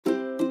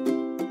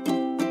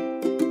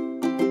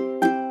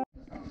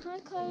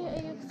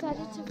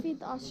excited to feed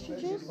the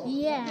ostriches?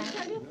 Yeah.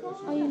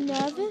 Are you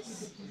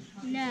nervous?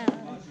 No.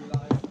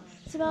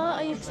 Isabella,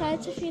 are you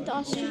excited to feed the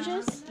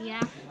ostriches?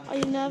 Yeah. Are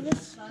you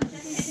nervous?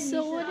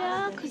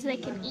 Sorta, because they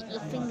can eat your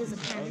fingers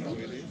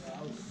apparently.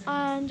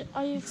 And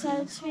are you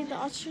excited to feed the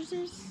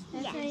ostriches?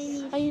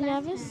 Yes. Are you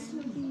nervous?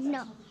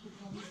 No.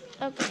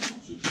 Okay.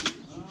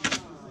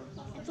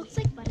 It looks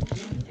like butter.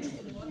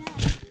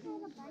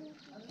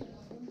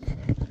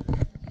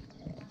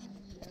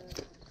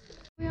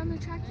 Are we on the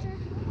tractor?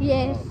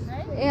 Yes.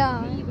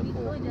 Yeah.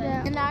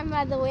 And I'm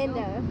by the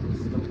window.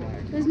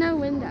 There's no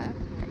window.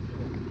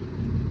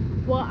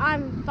 Well,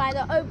 I'm by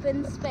the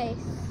open space.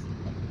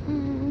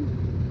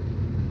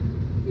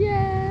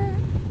 Yeah.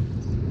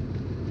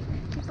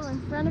 People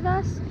in front of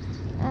us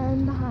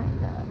and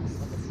behind us.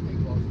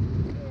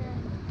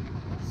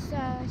 So,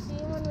 see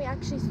you when we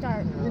actually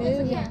start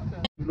moving.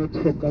 Not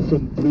focus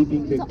on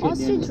breeding the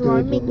ostrich Kenyan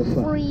roaming goat on the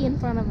farm. free in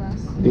front of us.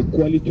 The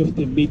quality of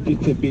the meat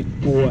is a bit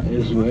poor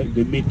as well.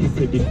 The meat is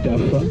a bit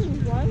tougher.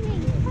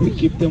 We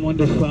keep them on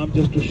the farm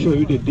just to show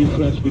you the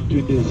difference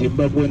between the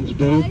Zimbabwean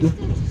bird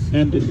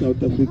and the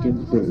South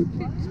African bird.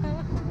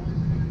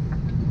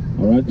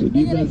 Alright, so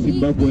these are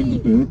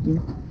Zimbabwean birds.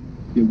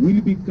 They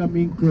will be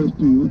coming close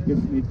to you,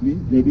 definitely.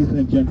 Ladies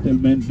and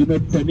gentlemen, do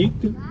not panic.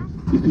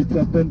 If it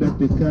happens that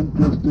they come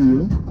close to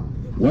you,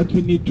 what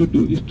you need to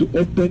do is to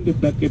open the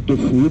bucket of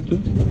food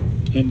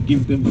and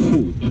give them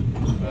food.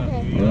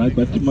 Alright,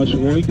 but you must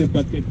hold the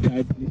bucket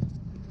tightly,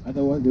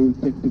 otherwise they will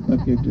take the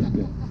bucket with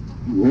them.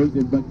 You hold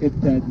the bucket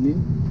tightly,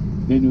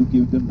 then you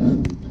give them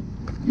food.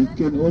 You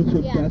can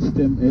also touch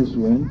them as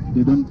well.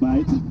 They don't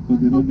bite because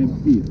they don't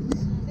have teeth.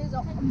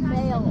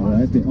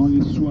 Alright, they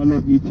only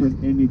swallow each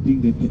and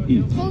anything that they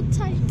eat. Hold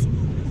tight.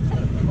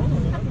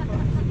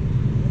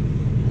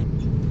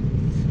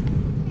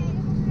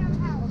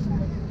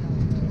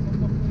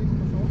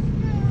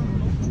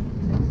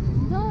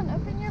 Don,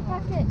 open your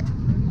bucket.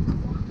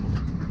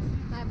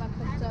 My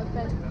bucket's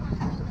open.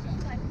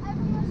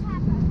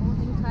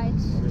 Holding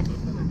tight.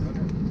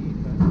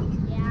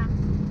 Yeah.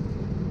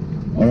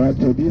 Alright,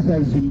 so these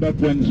are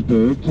Zimbabwean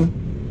birds,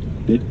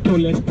 the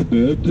tallest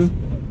bird.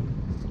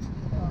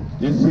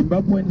 The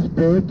Zimbabwean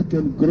bird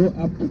can grow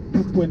up to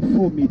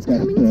 2.4 meters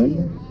tall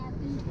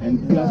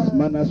and plus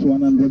minus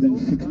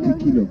 160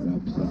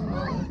 kilograms.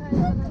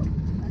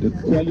 The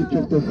quality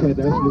of the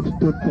feathers looks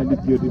totally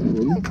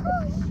beautiful,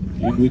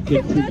 and we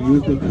can still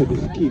use them for the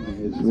skin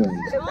as well.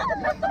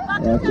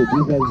 Alright, so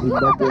these are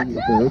Zimbabwean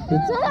birds.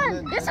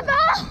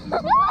 Isabel!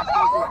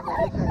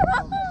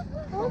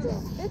 Hold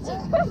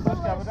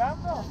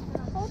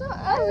on.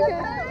 Oh, okay.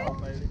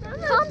 I'm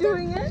not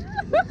doing it.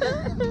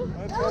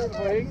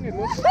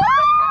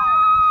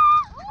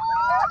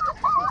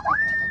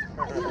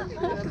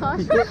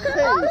 Gosh.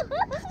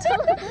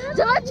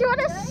 Don't you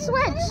want to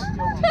switch?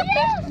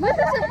 This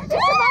is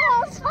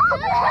Isabel's.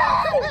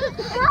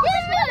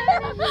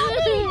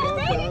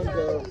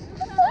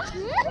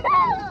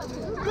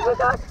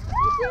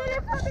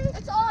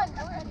 It's on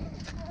already.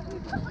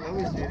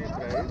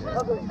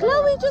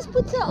 Chloe just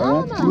puts her arm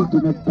Alright, please out. do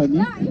not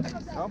panic.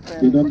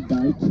 They don't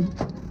bite.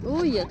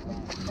 Oh, yeah.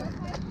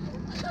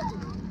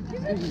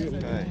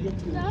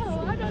 No,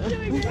 I'm not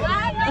doing it.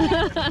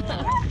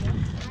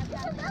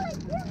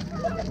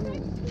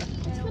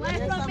 Away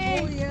from me.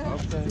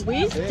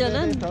 Where's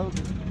Dylan?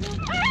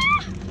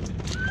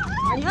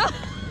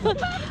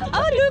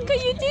 Oh, Luca,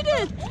 you did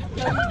it.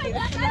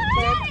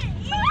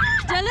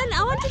 Dylan, I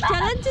want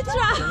Dylan to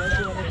try.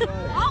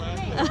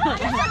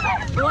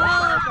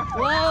 Whoa,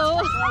 whoa.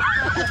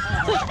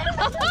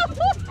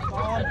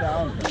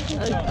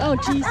 Oh,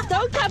 jeez,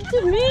 don't come to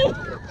me.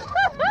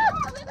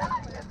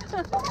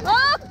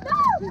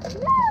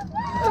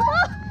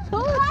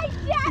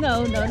 No,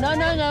 no, no,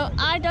 no, no.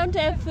 I don't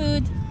have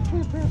food.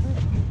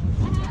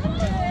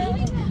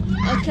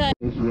 Okay.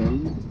 As well,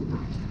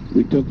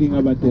 we're talking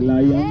about the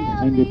lion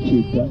and the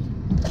cheetah.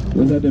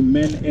 Those are the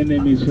main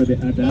enemies for the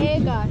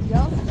adults.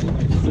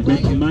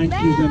 Because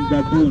monkeys and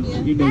baboons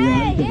in the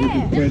wild are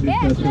the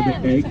predators for the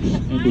eggs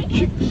and the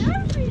chicks.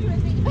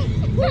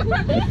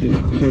 But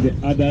for the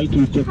adults,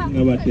 we're talking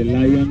about the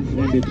lions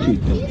and the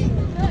cheetah.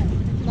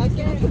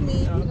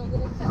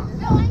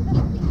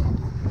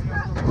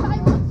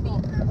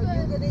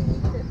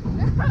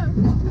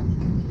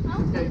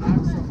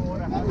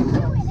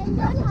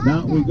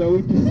 Now we're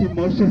going to see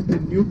most of the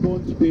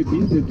newborn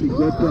babies that we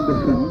got on the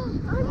farm.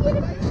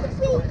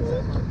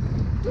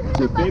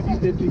 The babies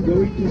that we're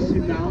going to see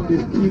now,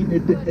 they're still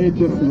at the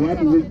age of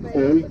 1 week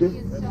old.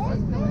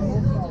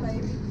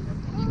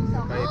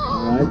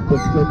 Alright, they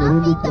can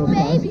really go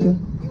faster.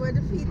 You want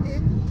to feed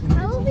them? I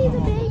will be the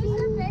baby.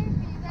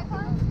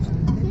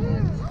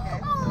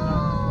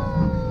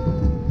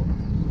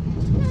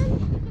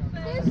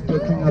 We're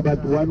talking about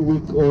 1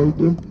 week old.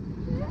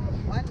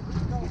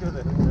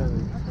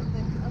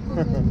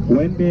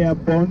 When they are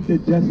born, they're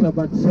just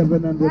about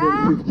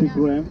 750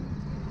 grams.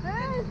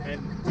 And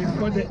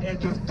before the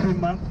age of 2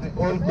 months, they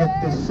all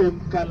get the same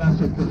colors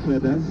of the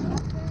feathers.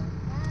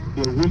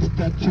 They will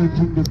start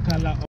changing the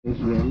color as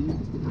well.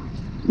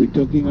 We're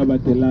talking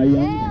about the lion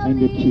and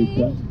the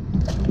cheetah.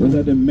 Those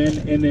are the main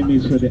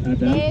enemies for the adults.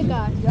 There you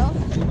go, yo.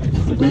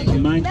 Because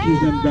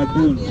monkeys and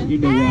baboons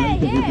in the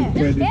wild are the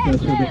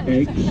predators for the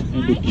eggs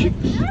and the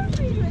chicks.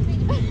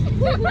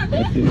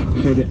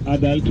 For the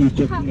adult, we're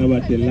talking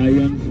about the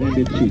lions and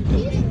the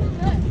cheetahs.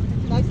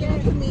 Not give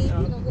it to me. You're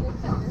not gonna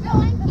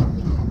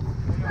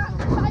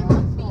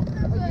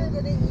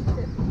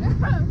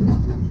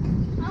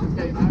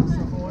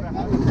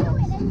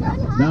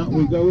Now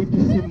we're going to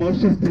see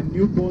most of the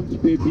newborn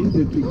babies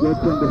that we got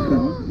on the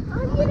farm.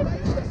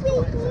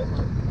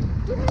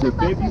 The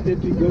babies that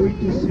we're going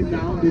to see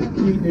now, they're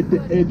still at the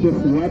age of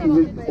 1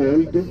 week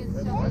old.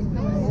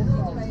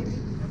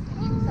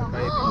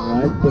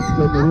 Alright, but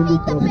can really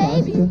go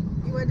faster.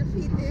 You want to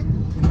feed them?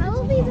 I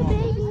will be the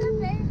baby.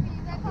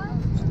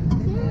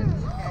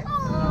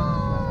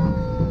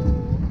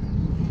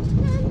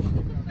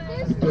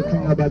 We're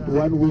talking about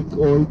 1 week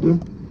old.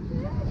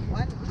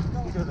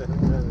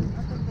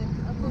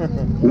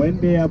 When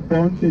they are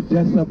born, they're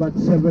just about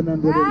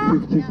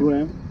 750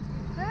 grams.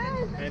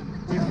 And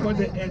before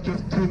the age of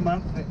 3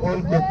 months, they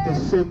all get the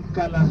same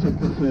colors of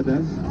the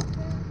feathers.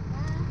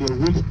 They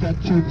will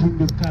start changing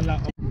the color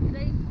of.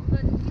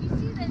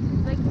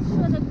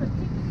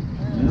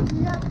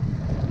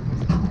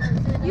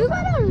 You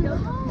gotta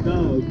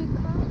No,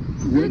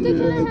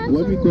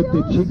 when we got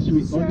the chicks,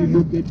 we only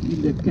look at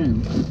in the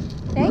camp.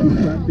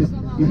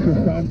 If you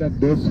find that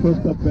those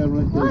first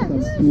appearance, there's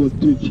some 2 or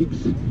 3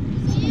 chicks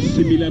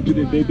similar to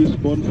the babies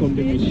born from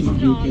the machine,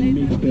 you can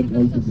mix them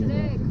all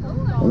together.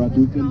 Alright,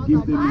 we can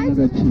give them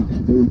another chick.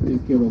 They will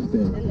take care of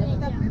them.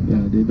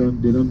 Yeah, they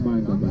don't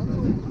mind about that.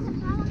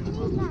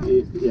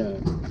 Yeah,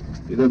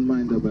 they don't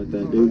mind about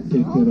that. They will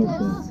take care of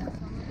them.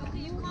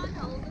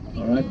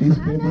 Alright, these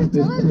babies,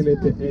 they're still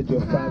at the age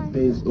of 5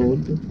 days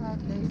old.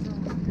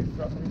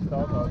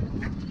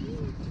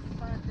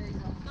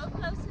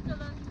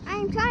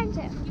 I'm trying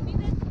to.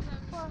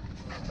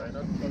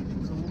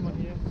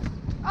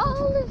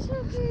 Oh, they're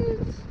so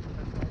cute.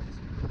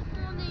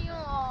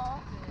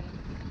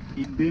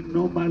 In the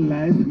normal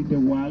life in the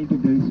wild,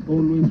 there is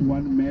always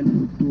one male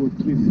for 2 or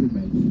 3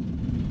 females.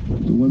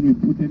 So when we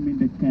put them in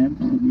the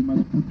camps, we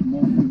must put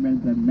more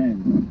females than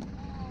males.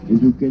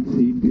 As you can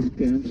see in these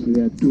camps,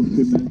 there are 2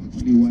 females,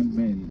 only 1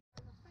 male.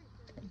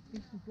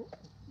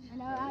 I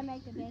know I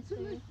make the best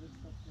food.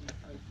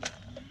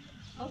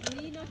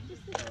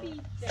 See,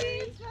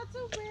 it's not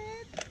so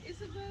bad,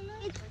 Isabella.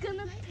 It's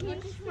gonna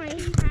pinch my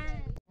hand.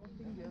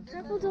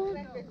 Careful, don't.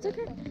 It's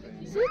okay.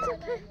 See, it's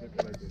okay.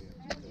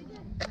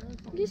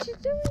 Yes, you're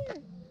doing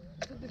it.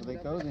 So they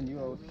go, then you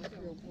owe.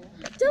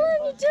 Dylan,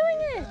 you're doing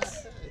it.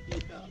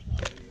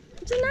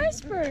 It's an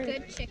iceberg.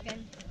 Good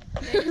chicken.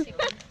 Good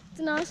chicken. It's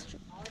an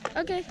ostrich.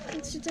 Okay,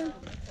 it's your turn.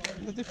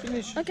 Let it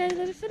finish. Okay,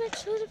 let it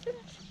finish. Let it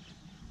finish.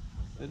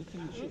 Let it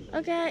finish.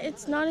 Okay,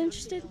 it's not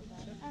interested.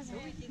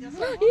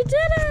 You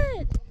did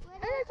it!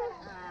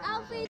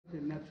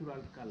 The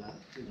natural color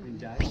has been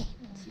dyed.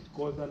 It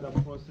goes under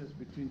process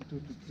between 2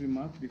 to 3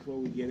 months before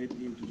we get it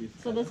into this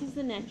So color. this is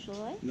the natural,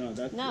 right? No,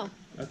 that's No.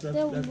 That's The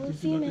this is not the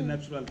female.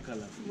 natural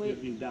color. It has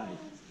been dyed.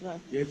 Right.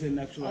 Here's a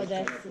natural Oh,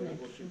 that's color the for the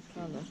natural ocean.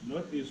 color.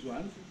 Not this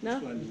one. No?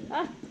 This one here.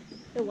 Ah,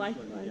 the white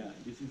This one, one. yeah,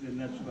 this is a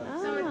natural.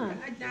 So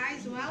Ah. it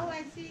dies well,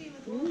 I see,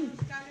 with all those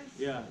colors.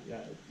 Yeah.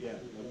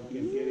 We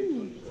can get it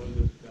on all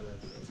those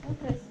colors.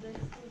 Okay, so that's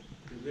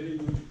It's a very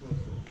good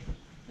process.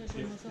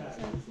 Takes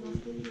time.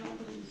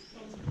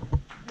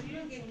 You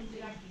don't get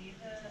like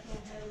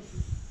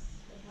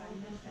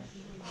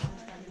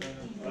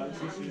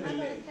This is the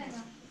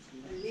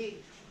leg.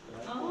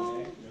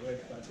 Oh. The red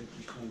part that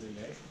is on the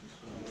leg.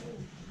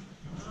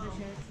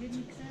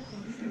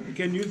 You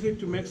can use it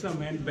to make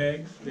some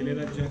handbags, the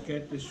leather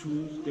jacket, the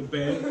shoes, the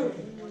belt.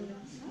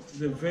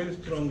 It's a very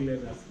strong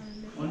leather.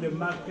 On the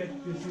market,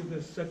 this is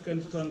the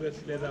second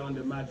strongest leather on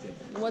the market.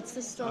 what's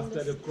the strongest?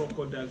 After the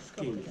crocodile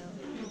skin.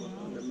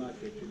 On the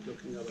market, we're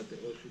talking about the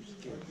ostrich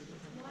skin.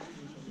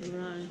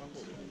 Right.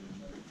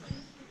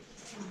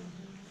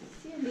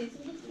 See, and these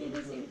are the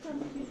feathers. Every time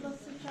people are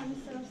trying to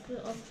sell us the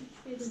ostrich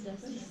feather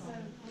dust.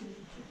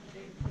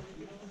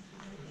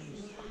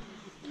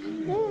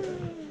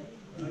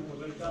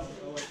 Welcome to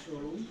our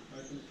showroom.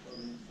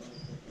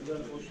 These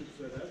are ostrich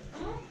feathers.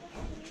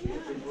 You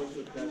can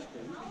also touch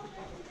them.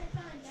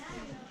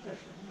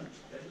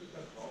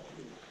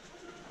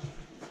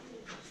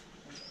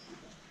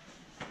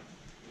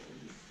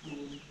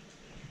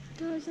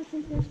 Guys, I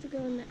think we have to go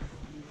in there.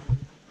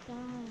 Wow.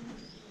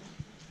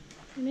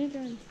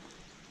 Megan.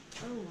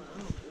 Oh,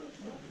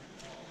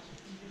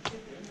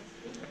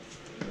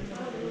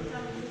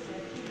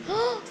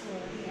 wow.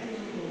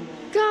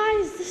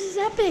 Guys, this is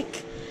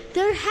epic.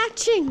 They're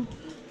hatching.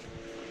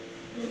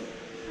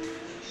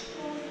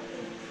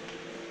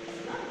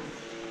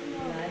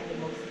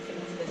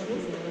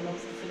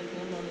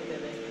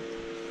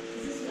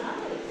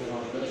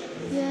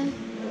 Yeah.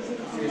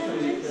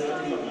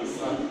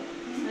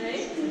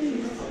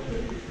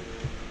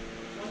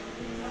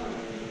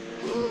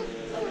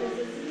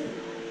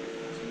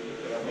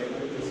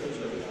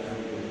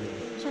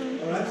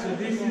 Alright, so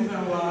this is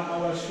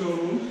our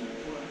showroom.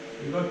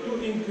 We got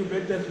two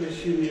incubators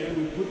machine here.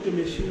 We put the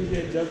machine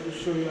here just to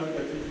show you how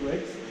that it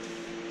works.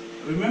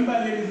 Remember,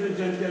 ladies and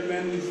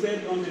gentlemen, we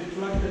said on the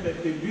tractor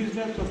that the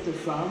business of the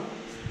farm,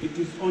 it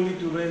is only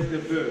to raise the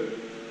bird.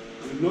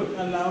 We're not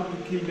allowed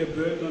to kill the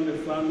bird on the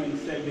farm and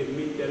sell the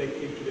meat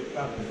directly to the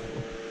public.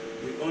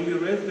 We only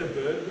raise the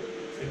bird,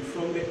 and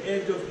from the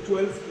age of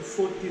 12 to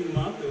 14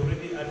 months,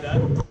 already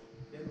adult,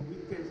 then we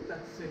can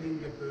start selling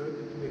the bird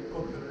to the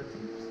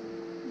cooperatives.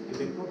 And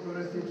the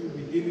cooperatives will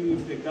be dealing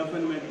with the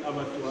government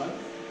abattoir.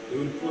 They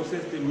will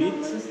process the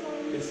meat,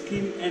 the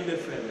skin, and the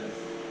feathers.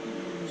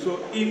 So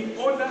in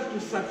order to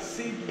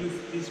succeed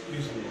with this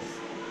business,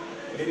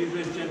 ladies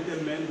and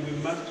gentlemen, we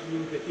must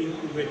use the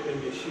incubator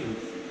machines.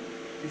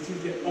 This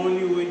is the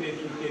only way that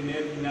we can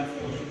have enough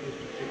ostriches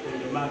to put on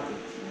the market.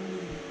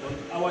 On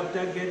our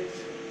target,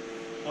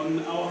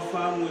 on our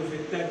farm, we have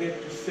a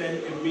target to sell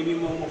a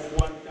minimum of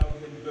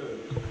 1,000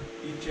 birds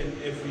each and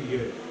every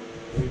year.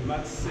 We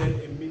must sell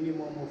a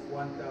minimum of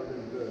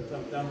 1,000 birds.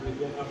 Sometimes we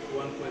go up to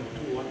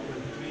 1.2, 1.3,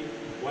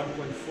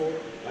 1.4,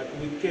 but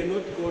we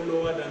cannot go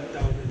lower than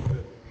 1,000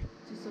 birds.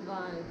 To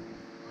survive.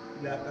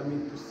 Yeah, I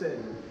mean to sell.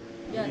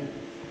 Yeah.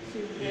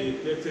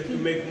 Let's say to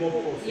make more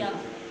profit. Yeah.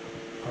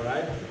 All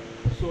right.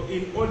 So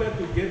in order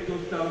to get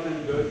those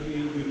 1,000 birds,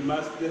 we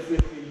must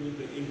definitely use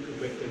the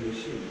incubator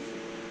machines.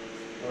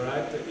 All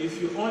right.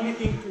 If you only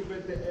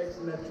incubate the eggs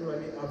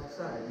naturally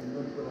outside,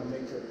 you're not going to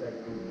make your tag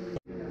good.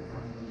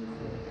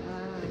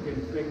 You can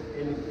expect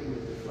anything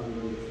with the farm,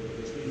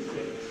 the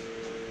insects,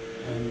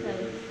 and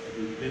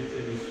let's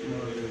say the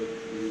small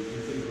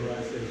little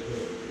grass as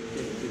well.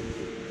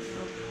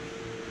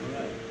 All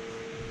right.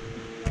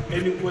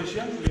 Any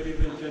questions, ladies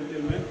and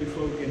gentlemen,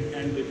 before we can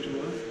end the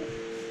tour?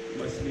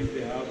 Must leave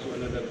the house to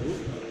another group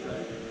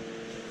outside.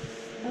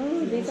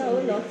 Oh, they got a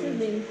lot of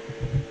them.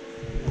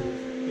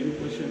 Any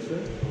questions,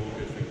 sir?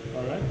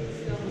 All right.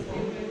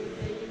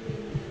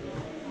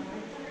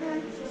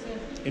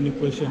 Any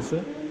questions,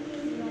 sir?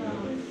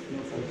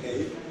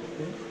 Okay.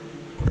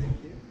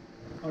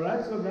 All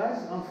right, so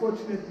guys,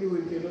 unfortunately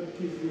we cannot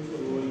keep you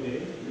for all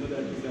day. You know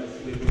that you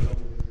guys live along.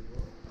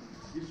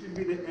 This will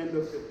be the end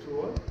of the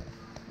tour.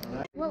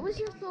 What was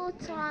your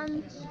thoughts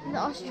on the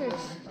ostrich?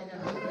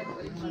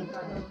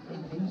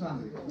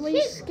 Were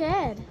you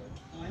scared?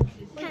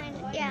 Kind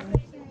of, yeah.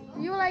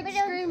 You were like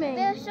screaming.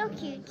 They're so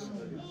cute.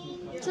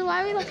 So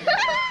why were you like, They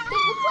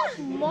look like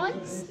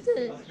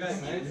monsters.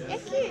 They're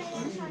cute.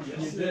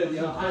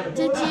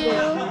 did you,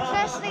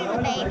 Especially the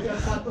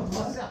babies.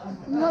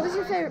 what was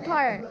your favorite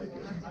part?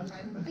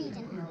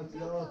 Feeding.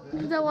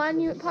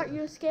 The part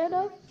you were scared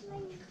of?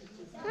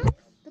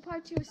 The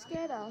part you were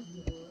scared of?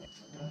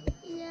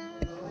 Yeah.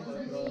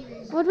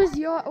 What was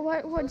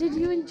what did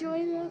you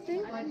enjoy the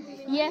thing?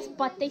 Yes,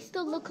 but they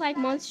still look like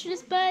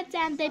monstrous birds,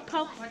 and they're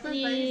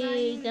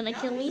probably gonna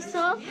kill me.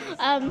 So,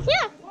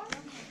 yeah.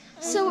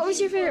 So what was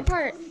your favorite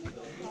part?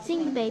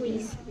 Seeing the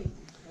babies.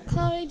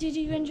 Chloe, did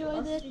you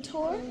enjoy the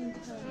tour?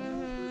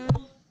 Mm-hmm.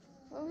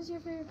 What was your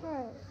favorite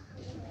part?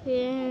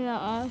 Seeing the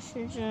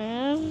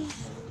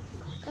ostriches.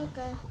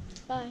 Okay,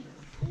 bye.